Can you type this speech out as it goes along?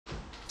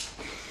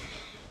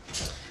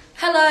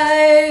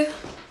Hello.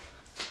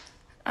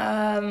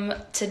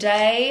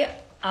 Today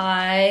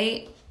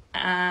I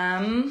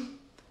am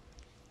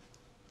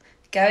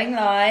going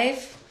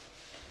live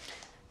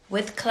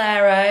with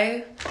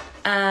Clairo,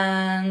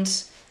 and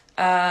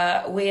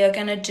we are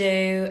going to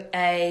do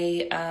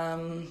a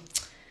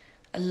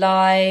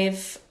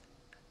live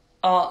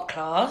art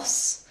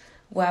class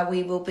where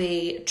we will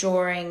be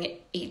drawing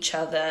each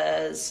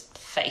other's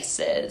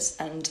faces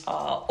and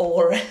our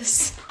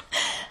auras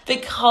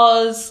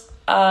because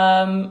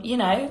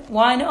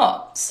why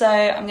not? So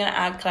I'm going to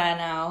add Claire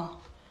now.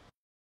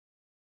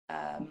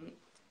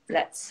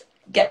 Let's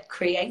get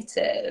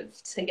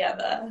creative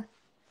together.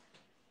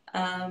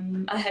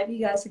 I hope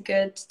you guys are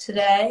good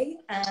today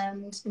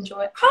and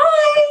enjoy.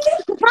 Hi!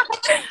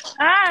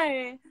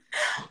 Hi!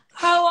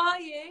 How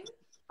are you?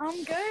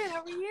 I'm good.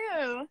 How are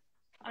you?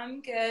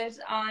 I'm good.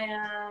 I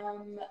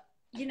am,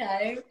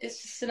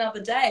 it's just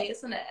another day,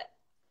 isn't it?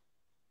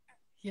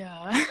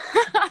 Yeah.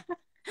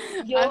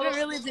 I haven't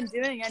really been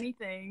doing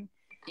anything.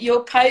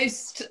 Your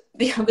post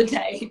the other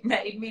day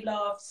made me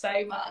laugh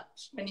so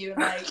much when you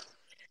were like,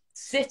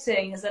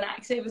 sitting is an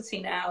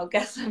activity now.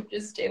 Guess I'm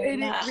just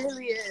doing that. It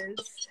really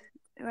is.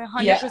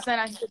 100%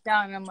 I sit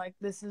down and I'm like,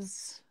 this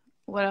is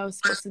what I was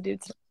supposed to do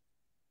today.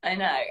 I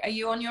know. Are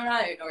you on your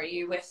own or are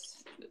you with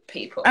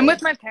people? I'm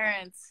with my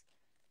parents.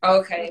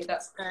 Okay,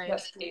 that's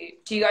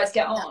cute. Do you guys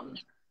get on?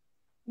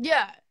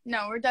 Yeah.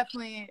 No, we're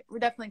definitely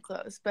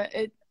close, but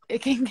it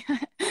can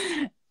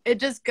it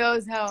just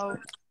goes how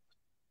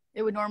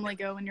it would normally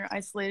go when you're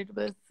isolated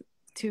with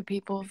two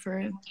people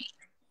for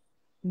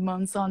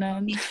months on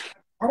end.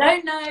 I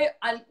don't know.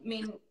 I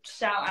mean,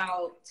 shout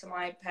out to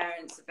my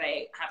parents if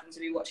they happen to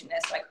be watching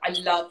this. Like, I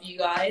love you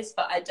guys,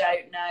 but I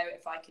don't know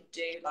if I could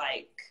do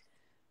like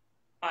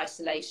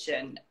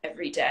isolation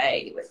every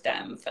day with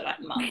them for like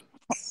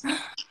months.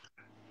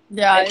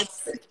 Yeah, I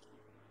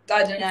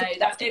don't know.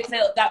 That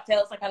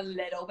feels like a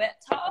little bit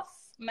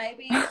tough,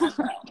 maybe.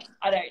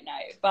 I don't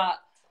know, but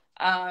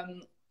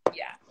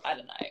yeah, I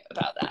don't know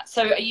about that.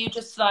 So, are you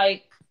just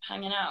like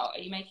hanging out? Are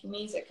you making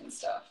music and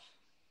stuff?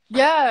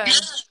 Yeah,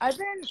 I've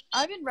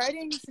been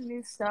writing some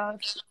new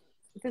stuff,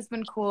 which has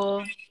been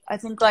cool. I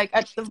think like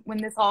when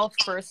this all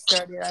first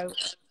started, I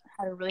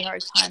had a really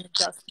hard time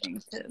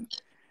adjusting to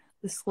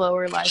the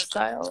slower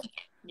lifestyle.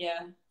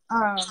 Yeah.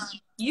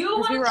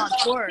 You were on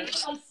tour.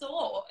 I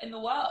saw in the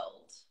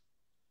world.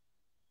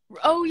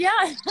 Oh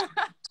yeah.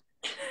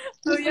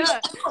 Oh yeah.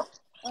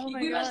 Oh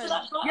my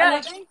god.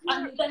 Yeah.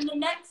 And then the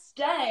next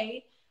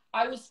day,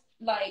 I was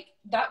like,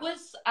 that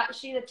was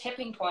actually the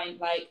tipping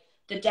point. Like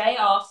the day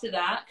after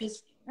that,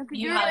 because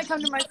you were gonna come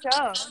to my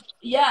show.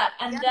 Yeah,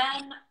 and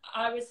then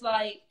I was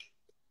like,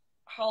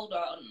 hold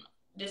on,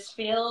 this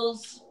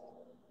feels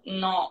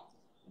not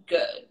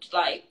good.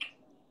 Like,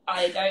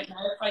 I don't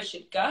know if I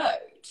should go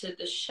to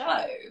the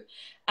show.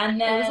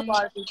 And then there was a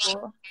lot of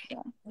people.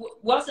 Yeah.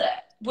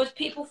 Was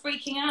people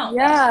freaking out?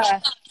 Yeah.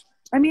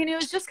 I mean, it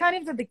was just kind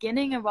of the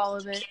beginning of all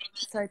of it.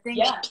 So I think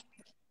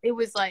it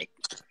was like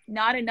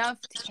not enough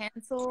to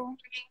cancel,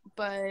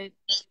 but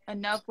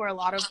enough where a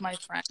lot of my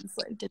friends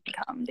like didn't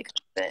come because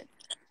of it.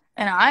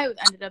 And I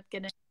ended up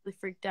getting really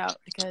freaked out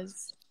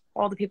because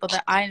all the people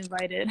that I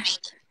invited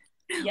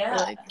were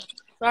like,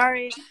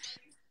 sorry.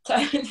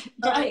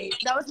 Right.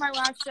 That was my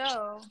last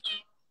show.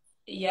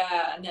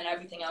 Yeah, and then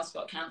everything else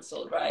got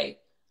cancelled, right?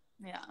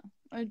 Yeah.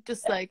 I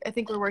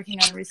think we're working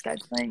on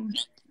rescheduling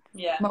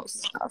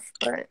most stuff,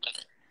 but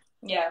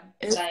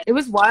it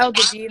was wild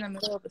to be in the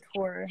middle of a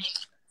tour.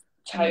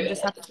 Totally. And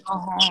just have to go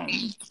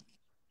home.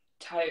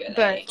 Totally.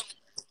 But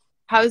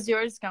how's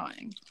yours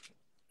going?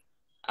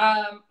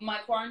 My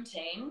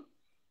quarantine.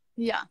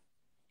 Yeah.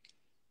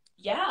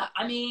 Yeah,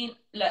 I mean,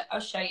 look,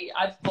 I'll show you.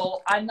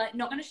 I'm like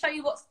not going to show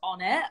you what's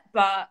on it,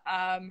 but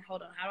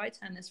hold on, how do I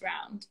turn this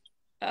round?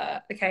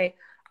 Okay,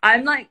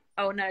 I'm like,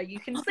 oh no,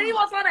 you can see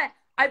what's on it.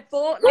 I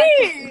bought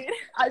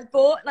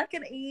like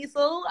an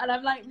easel, and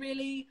I'm like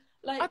really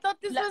like. I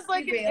thought this was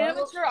like an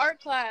amateur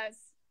art class.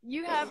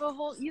 You have a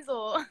whole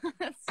easel.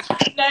 No.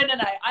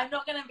 I'm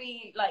not gonna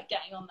be like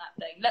getting on that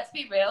thing. Let's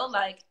be real.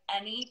 Like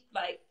any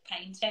like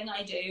painting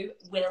I do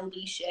will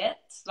be shit.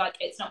 Like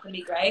it's not gonna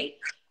be great.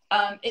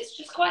 It's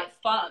just quite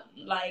fun.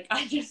 Like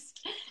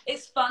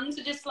it's fun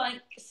to just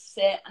like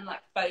sit and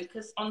like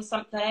focus on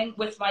something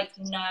with like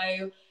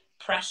no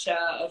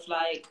pressure of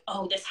like,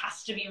 oh, this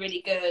has to be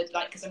really good.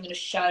 Like, because I'm gonna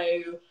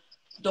show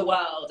the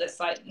world. It's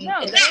like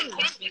it doesn't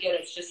have to be good.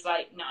 It's just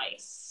like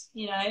nice,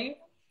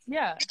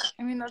 Yeah,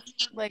 I mean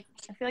that's like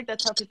I feel like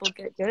that's how people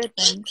get good at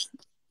things.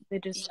 They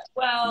just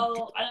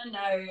I don't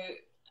know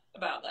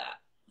about that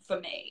for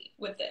me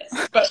with this,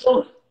 but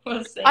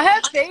we'll see. I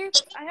have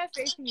faith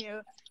in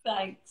you.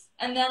 Thanks.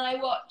 And then I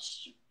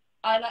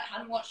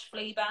hadn't watched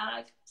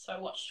Fleabag, so I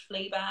watched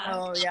Fleabag.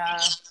 Oh yeah,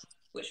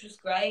 which was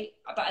great.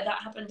 But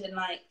that happened in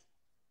like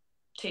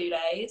 2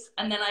 days,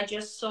 and then I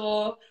just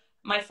saw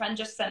my friend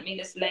just sent me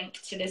this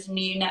link to this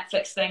new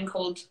Netflix thing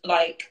called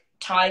like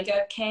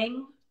Tiger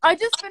King. I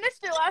just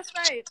finished it last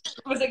night.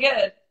 Was it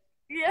good?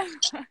 Yeah.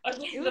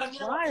 It was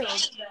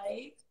wild.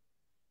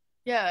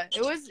 Yeah,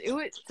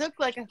 it took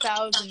like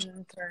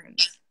 1,000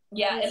 turns.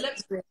 Yeah, It it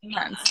looks really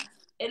mad. intense.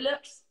 It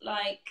looks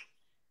like,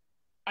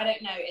 I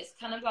don't know, it's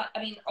kind of like,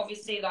 I mean,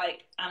 obviously,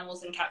 like,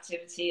 animals in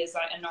captivity is,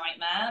 like, a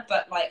nightmare,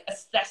 but, like,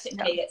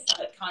 aesthetically, Yeah. it's,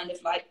 like, kind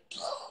of, like,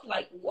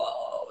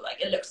 whoa,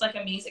 like, it looks like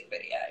a music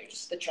video,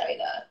 just the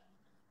trailer.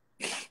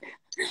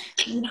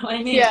 You know what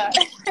I mean? Yeah.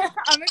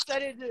 I'm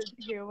excited to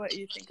hear what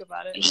you think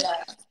about it.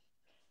 Yeah.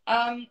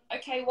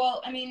 Okay,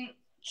 well, I mean,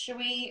 should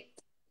we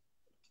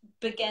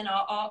begin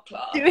our art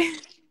class?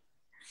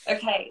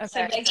 Okay,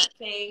 so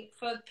basically,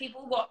 for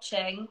people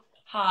watching,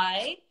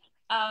 hi.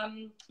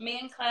 Me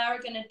and Claire are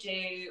going to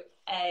do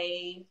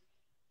a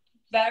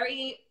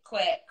very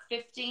quick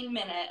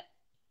 15-minute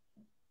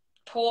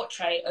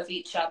portrait of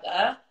each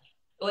other.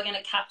 We're going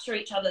to capture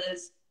each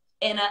other's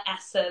inner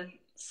essence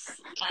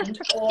and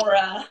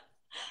aura.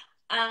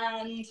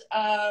 And,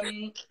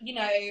 you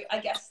know, I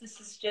guess this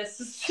is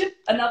just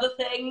another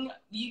thing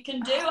you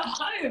can do at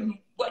home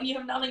when you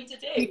have nothing to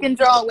do. You can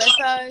draw with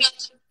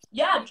us.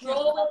 Yeah,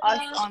 draw with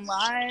us on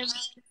live.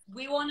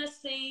 We want to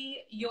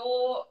see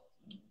your,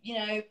 you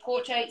know,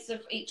 portraits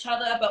of each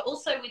other, but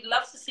also we'd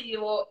love to see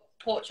your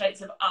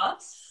portraits of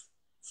us.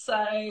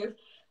 So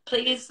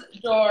please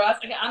draw us.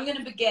 Okay, I'm going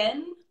to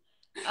begin.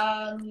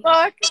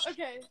 Fuck.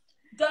 Okay.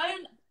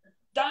 Don't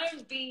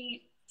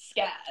be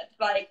scared.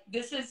 Like,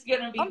 this is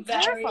going to be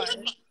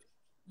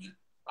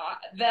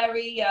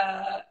very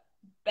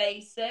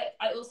basic.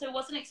 I also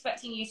wasn't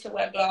expecting you to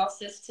wear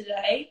glasses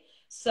today,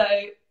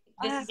 so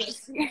this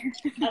is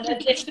an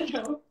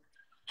additional.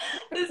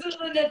 This is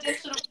an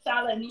additional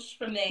challenge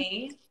for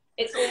me.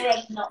 It's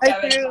already not going.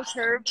 I threw a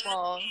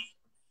curveball.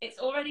 It's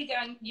already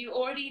going. You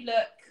already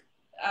look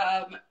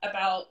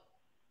about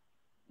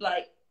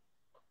like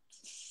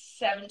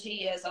 70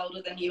 years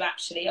older than you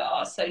actually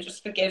are. So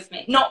just forgive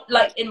me. Not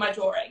like in my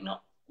drawing,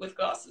 not with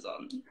glasses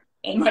on.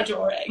 In my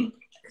drawing.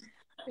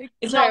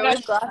 It's not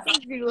with glasses.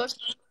 You look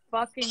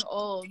fucking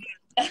old.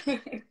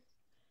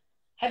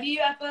 Have you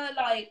ever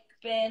like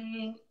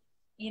been,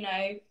 you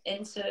know,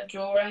 into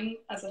drawing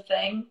as a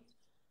thing?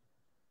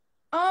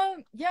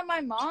 Yeah,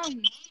 my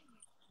mom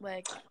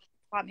like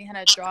taught me how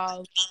to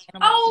draw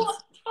animals. Oh,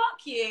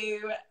 fuck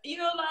you!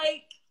 You're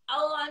like,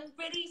 oh, I'm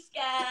really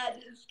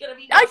scared. It's gonna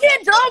be. I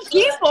can't draw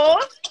people.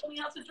 Tell me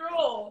how to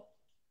draw.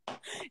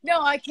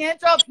 No, I can't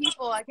draw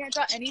people. I can't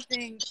draw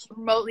anything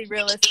remotely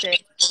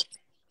realistic.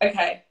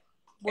 Okay.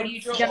 What do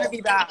you draw? It's gonna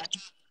be bad.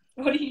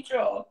 What do you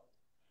draw?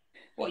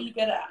 What are you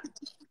good at?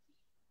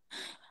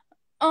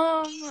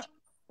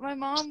 My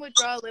mom would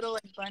draw little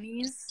like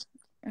bunnies,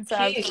 and so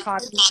I would just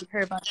copy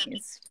her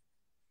bunnies.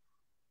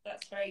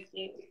 That's very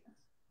cute.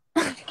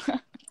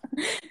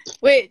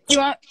 Wait,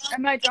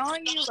 am I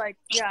drawing you like,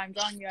 yeah, I'm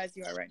drawing you as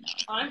you are right now.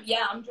 I'm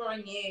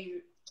drawing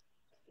you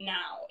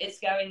now. It's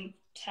going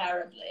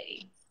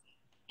terribly.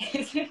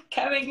 It's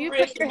going you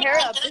really put your hair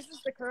up. This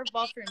is the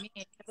curveball for me.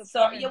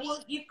 Sorry, yeah,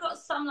 well, you've got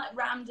some like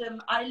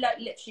random, I like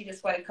literally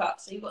just woke up,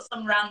 so you've got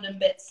some random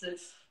bits of,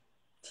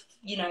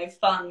 you know,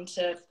 fun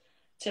to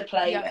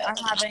play with. I'm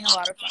having a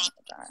lot of fun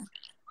with that.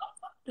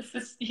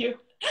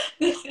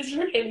 This is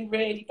really,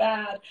 really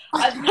bad.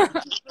 I've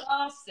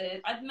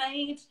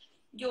made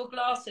your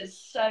glasses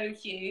so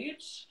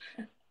huge.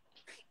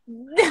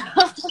 You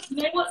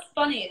know what's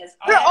funny is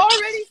they're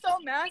already so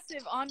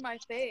massive on my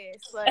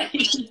face. Like,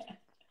 yeah.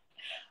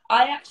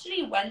 I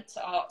actually went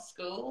to art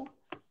school.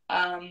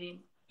 Like,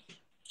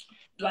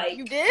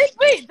 you did?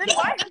 Wait, then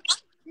why are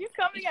you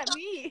coming at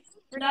me?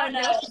 No.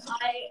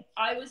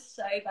 I was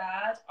so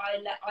bad.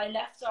 I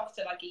left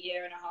after like a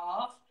year and a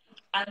half,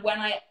 and when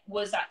I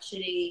was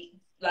actually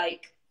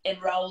like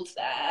enrolled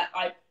there,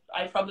 I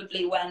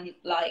probably went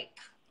like,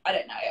 I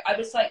don't know. I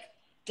was like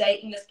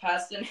dating this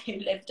person who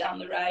lived down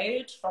the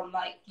road from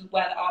like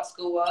where the art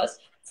school was.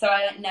 So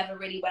I like never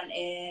really went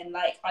in.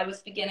 Like, I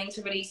was beginning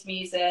to release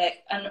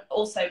music, and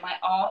also my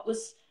art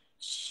was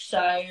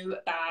so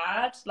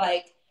bad.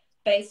 Like,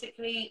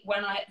 basically,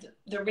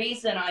 the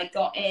reason I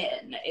got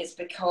in is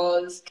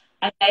because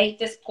I made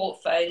this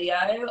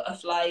portfolio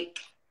of like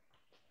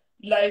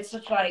loads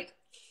of like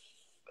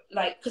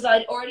because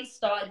I'd already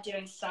started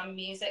doing some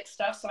music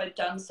stuff, so I'd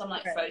done some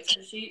like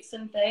photo shoots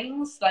and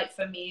things like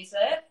for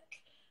music.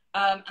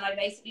 And I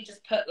basically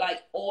just put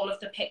like all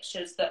of the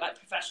pictures that like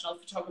professional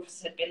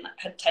photographers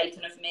had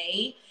taken of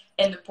me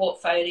in the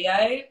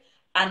portfolio,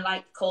 and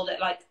like called it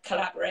like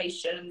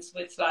collaborations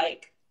with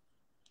like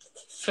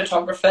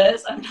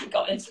photographers, and I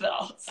got into the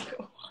art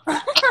school.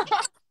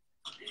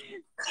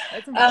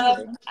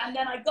 And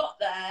then I got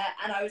there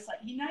and I was like,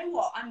 you know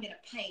what, I'm gonna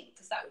paint,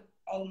 because that would,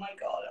 oh my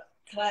god,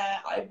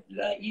 Claire,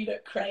 you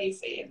look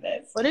crazy in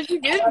this. What did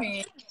you do to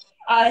me?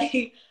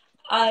 I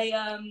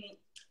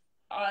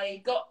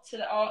got to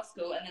the art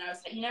school, and then I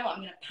was like, you know what,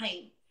 I'm gonna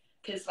paint,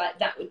 because like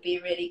that would be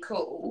really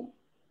cool.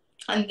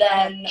 And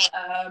then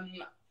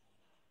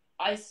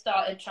I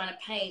started trying to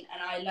paint,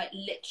 and I like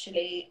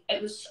literally,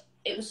 it was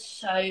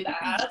so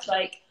bad.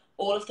 Like,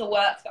 all of the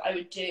work that I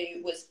would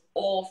do was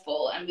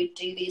awful, and we'd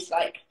do these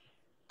like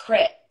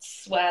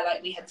crits where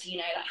like we had to, you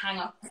know, like hang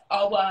up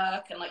our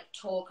work and like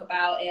talk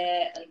about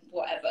it and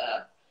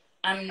whatever.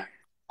 and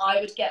I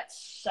would get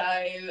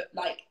so,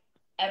 like,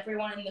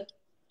 everyone in the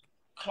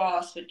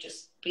class would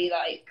just be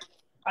like,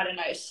 I don't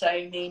know,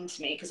 so mean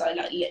to me because I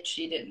like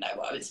literally didn't know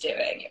what I was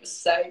doing. It was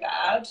so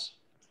bad.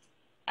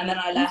 And then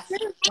I left.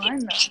 It's fine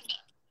though.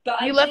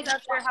 But you left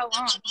after how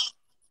long?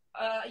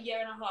 A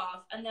year and a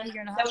half. And then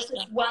there was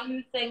this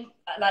one thing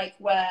like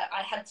where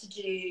I had to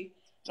do a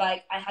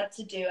like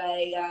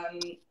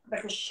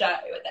a show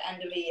at the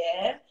end of a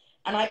year,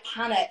 and I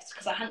panicked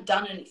because I hadn't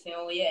done anything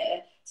all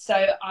year.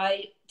 So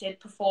I did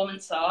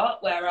performance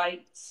art where I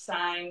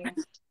sang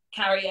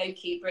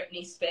karaoke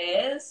Britney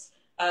Spears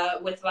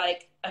with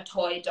like a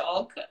toy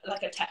dog,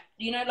 like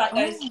like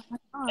those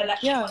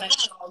electronic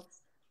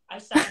dogs. I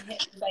sang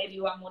Hit the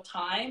Baby One More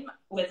Time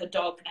with a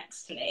dog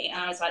next to me,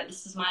 and I was like,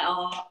 this is my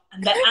art.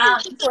 And then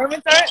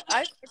performance art,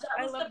 I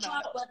was love the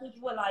part where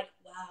people were like,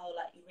 wow,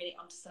 like you're really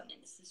onto something,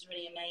 this is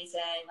really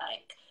amazing,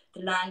 like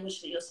the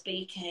language that you're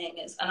speaking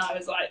is, and I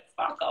was like,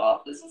 fuck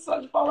off, this is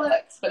such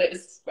bollocks. But it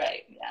was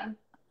great, yeah.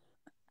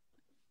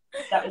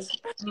 That was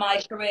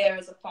my career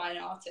as a fine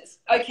artist.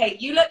 Okay,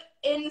 you look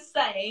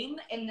insane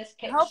in this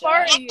picture. How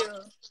far are you?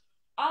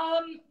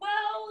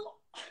 Well,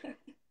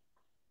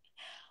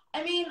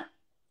 I mean,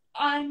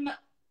 I'm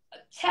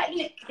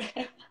technically.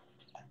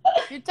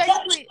 You're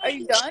technically. Are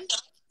you done?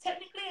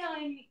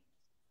 Technically,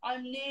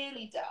 I'm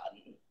nearly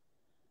done,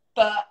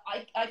 but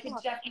I could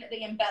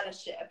definitely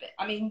embellish it a bit.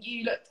 I mean,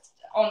 you look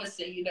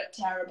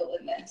terrible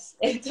in this.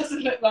 It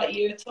doesn't look like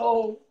you at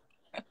all.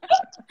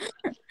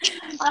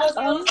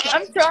 I'm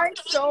trying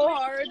so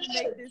hard to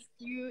make this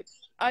cute.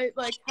 I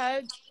like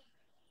had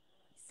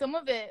some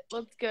of it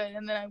looked good,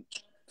 and then I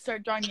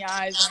started drawing the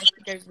eyes, and I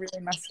think I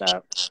really messed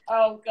up.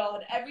 Oh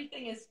God,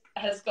 everything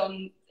has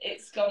gone.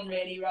 It's gone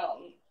really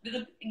wrong.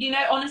 You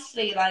know,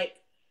 honestly, like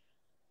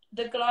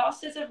the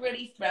glasses have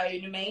really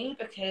thrown me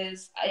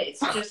because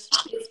it's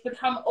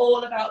become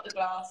all about the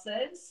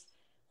glasses.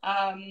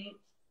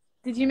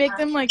 Did you make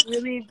them like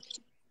really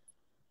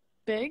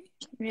big?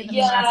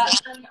 Yeah,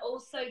 and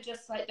also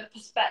just like the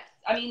perspective.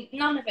 I mean,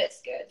 none of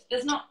it's good.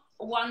 There's not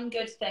one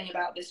good thing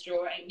about this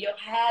drawing. Your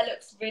hair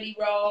looks really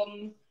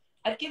wrong.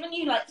 I've given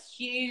you like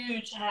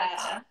huge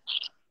hair.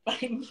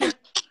 Like,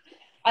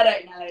 I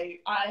don't know.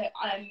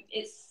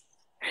 It's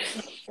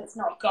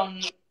not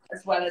gone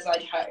as well as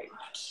I'd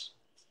hoped.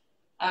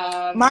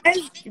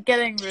 Mine's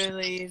getting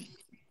really.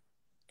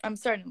 I'm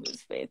starting to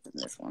lose faith in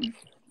this one.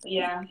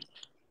 Yeah.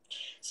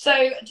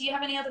 So, do you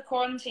have any other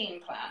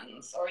quarantine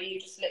plans, or are you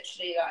just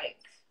literally like?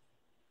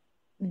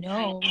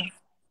 No.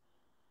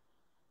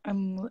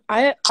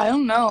 I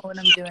don't know what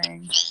I'm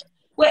doing.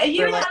 Wait, are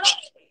you in LA?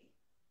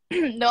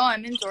 No,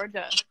 I'm in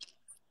Georgia.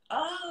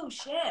 Oh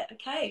shit!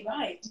 Okay,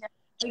 right. Yeah.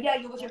 Oh yeah,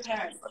 you're with your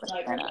parents.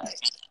 Right.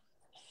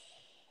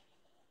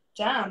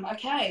 Damn.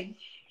 Okay.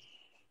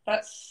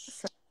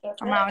 That's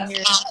I'm out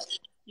here.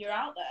 You're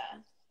out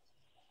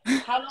there.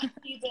 How long have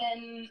you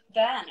been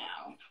there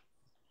now?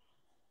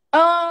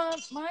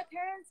 My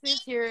parents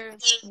moved here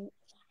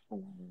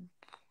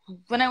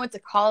when I went to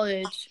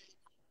college.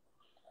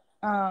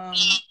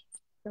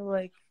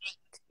 Like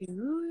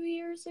 2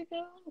 years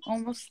ago,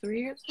 almost 3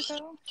 years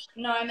ago.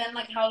 No, I meant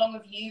like how long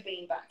have you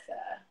been back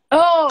there?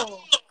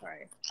 Oh,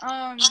 sorry.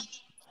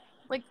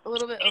 Like a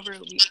little bit over a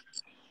week.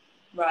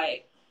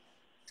 Right.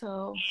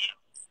 So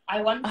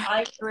I wonder.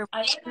 I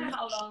don't know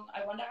how long.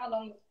 I wonder how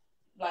long,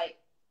 like,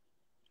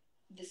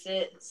 this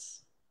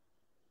is.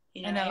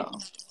 You know? I know.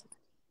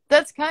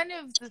 That's kind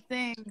of the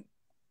thing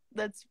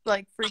that's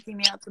like freaking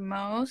me out the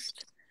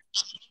most.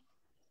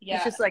 Yeah,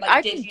 it's just like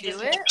I can do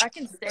it. I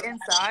can stay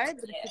inside,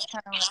 but it's just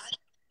kind of like,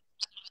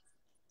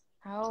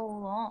 how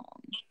long?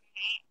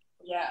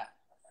 Yeah,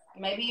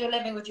 maybe you're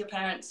living with your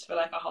parents for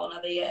like a whole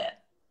nother year.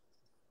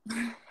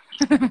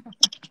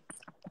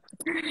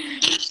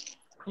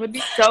 Would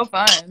be so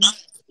fun.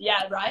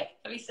 Yeah, right.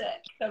 That'd be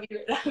sick. That'd be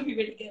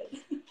really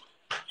good.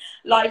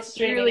 Live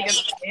streaming.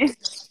 Really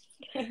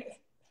good.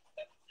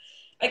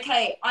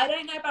 Okay, I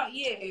don't know about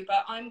you,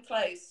 but I'm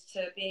close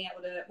to being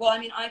able to. Well, I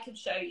mean, I could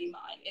show you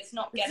mine. It's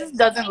not getting. This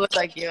doesn't look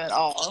like you at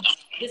all.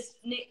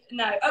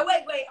 No. Oh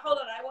wait, hold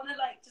on. I want to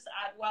like just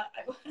add what.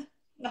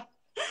 No,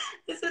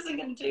 this isn't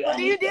going to do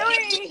anything. What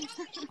are you doing?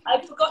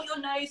 I forgot your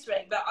nose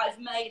ring, but I've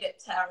made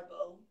it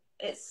terrible.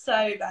 It's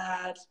so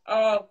bad.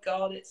 Oh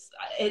God,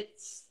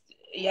 it's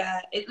yeah.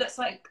 It looks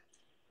like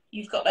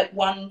you've got like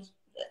one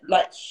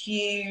like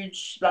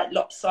huge like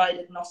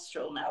lopsided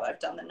nostril now. I've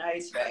done the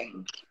nose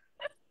ring.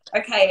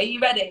 Okay, are you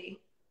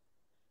ready?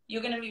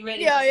 You're gonna be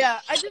really.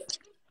 Yeah.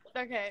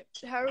 Okay.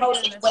 How are we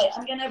doing this? Wait,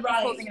 I'm gonna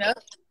write. Holding it up.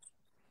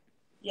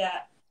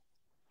 Yeah.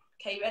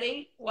 Okay, you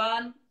ready?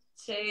 1,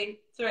 2,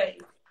 3.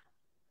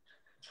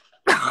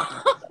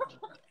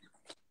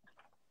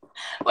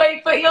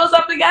 Wait, put yours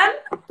up again.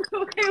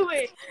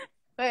 Wait.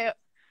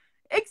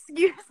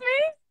 Excuse me?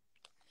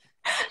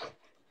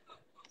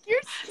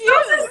 You're cute.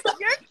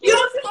 You're cute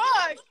as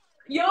fuck.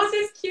 Yours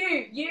is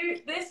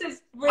cute. This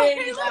is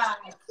really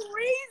bad.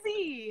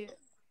 Crazy.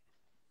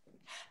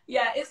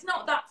 Yeah, it's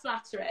not that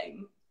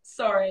flattering.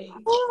 Sorry.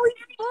 Holy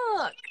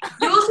fuck.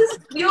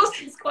 Yours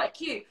is quite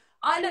cute.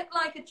 I look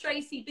like a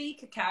Tracy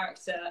Beaker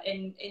character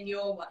in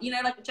your one. You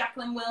know, like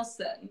Jacqueline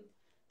Wilson.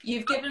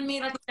 You've given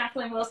me like a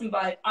Jacqueline Wilson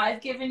vibe.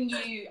 I've given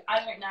you, I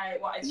don't know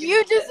what I've given you.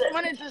 You just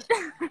wanted to,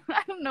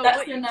 I don't know. That's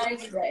what your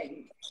nose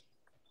ring.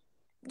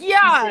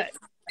 Yeah.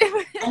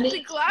 And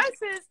the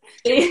glasses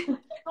going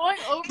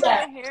over the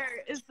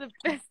hair is the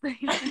best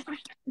thing.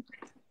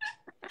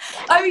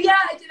 Oh, yeah,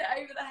 I did it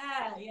over the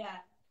hair, yeah.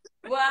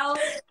 Well,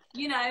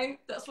 you know,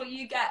 that's what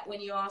you get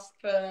when you ask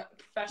for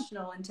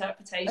professional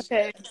interpretation.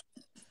 Okay.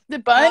 The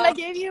bun I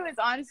gave you is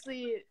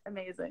honestly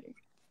amazing.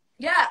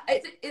 Yeah,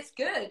 it's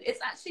good. It's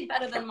actually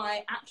better than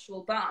my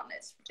actual bun.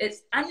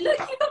 It's and look,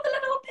 you've got the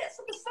little bits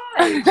on the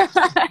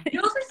side.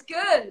 Yours is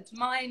good.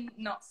 Mine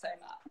not so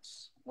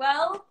much.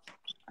 Well,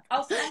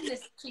 I'll send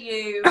this to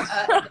you in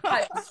the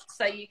post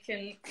so you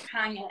can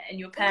hang it in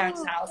your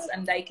parents' house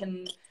and they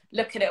can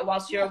look at it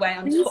whilst you're away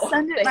on tour.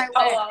 Send it my way.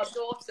 Oh, our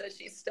daughter,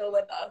 she's still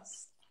with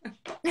us.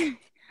 Okay,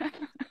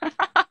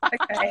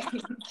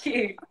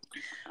 cute.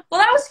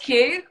 Well, that was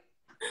cute.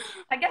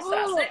 I guess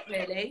that's it,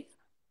 really.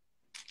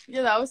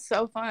 Yeah, that was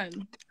so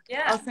fun.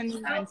 Yeah. I'll send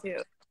you mine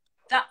too.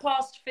 That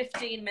passed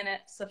 15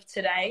 minutes of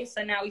today,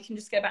 so now we can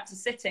just go back to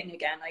sitting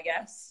again, I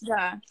guess.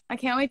 Yeah, I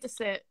can't wait to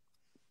sit.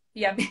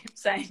 Yeah,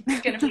 same.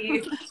 It's going to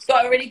be,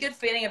 got a really good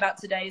feeling about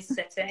today's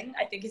sitting.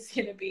 I think it's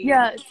going to be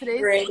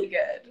today's really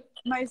good.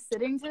 My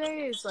sitting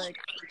today is like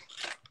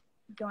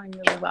going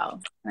really well.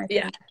 I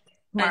think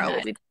tomorrow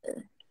will be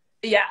better.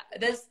 Yeah,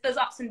 there's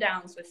ups and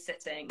downs with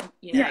sitting,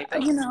 you know. Yeah,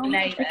 but you know,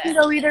 it can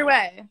go either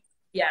way.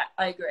 Yeah,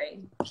 I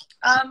agree.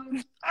 All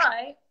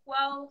right,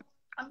 well,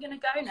 I'm going to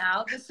go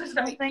now. This was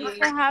very Thanks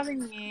cute. for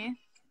having me.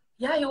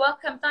 Yeah, you're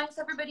welcome. Thanks,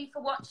 everybody,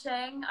 for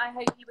watching. I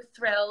hope you were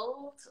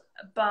thrilled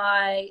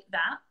by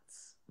that.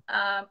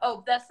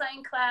 Oh, they're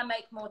saying, Claire,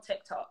 make more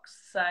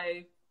TikToks, so...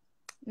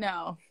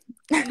 No.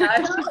 No?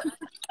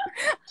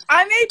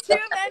 I made too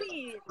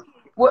many.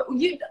 What, I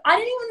didn't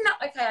even know...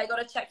 Okay, I got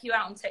to check you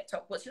out on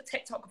TikTok. What's your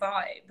TikTok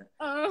vibe?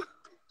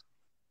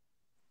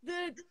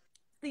 The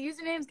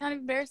username's kind of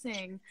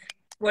embarrassing.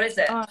 What is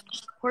it?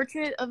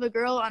 Portrait of a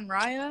girl on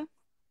Raya.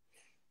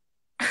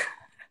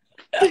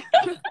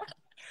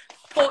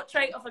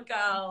 Portrait of a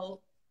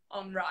girl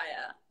on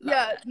Raya.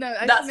 Yeah, no,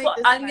 that's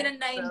what I'm gonna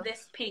name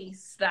this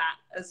piece. That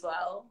as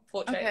well.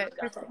 Portrait of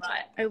a girl on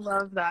Raya. I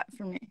love that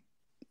for me.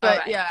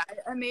 But yeah,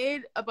 I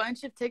made a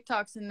bunch of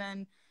TikToks and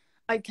then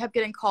I kept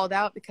getting called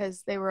out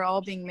because they were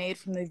all being made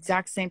from the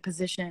exact same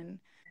position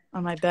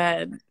on my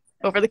bed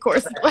over the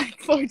course of like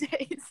 4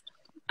 days.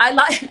 I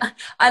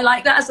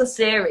like that as a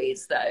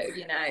series though,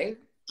 you know.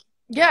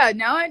 Yeah,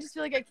 now I just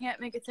feel like I can't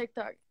make a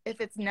TikTok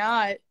if it's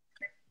not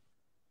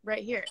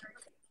right here.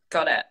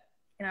 Got it.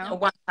 You know? A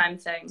one-time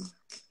thing.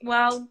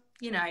 Well,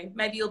 you know,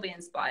 maybe you'll be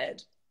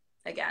inspired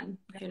again.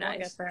 Who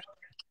knows?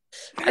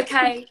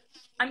 Okay,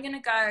 I'm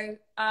gonna go.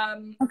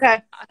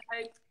 Okay. I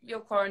hope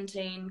your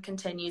quarantine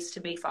continues to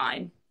be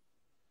fine.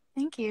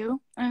 Thank you.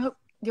 I hope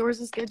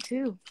yours is good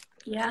too.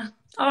 Yeah.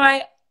 All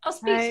right. I'll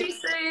speak to you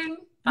soon.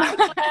 Bye,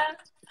 Claire.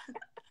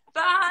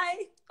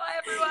 Bye.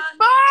 Bye, everyone.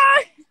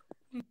 Bye.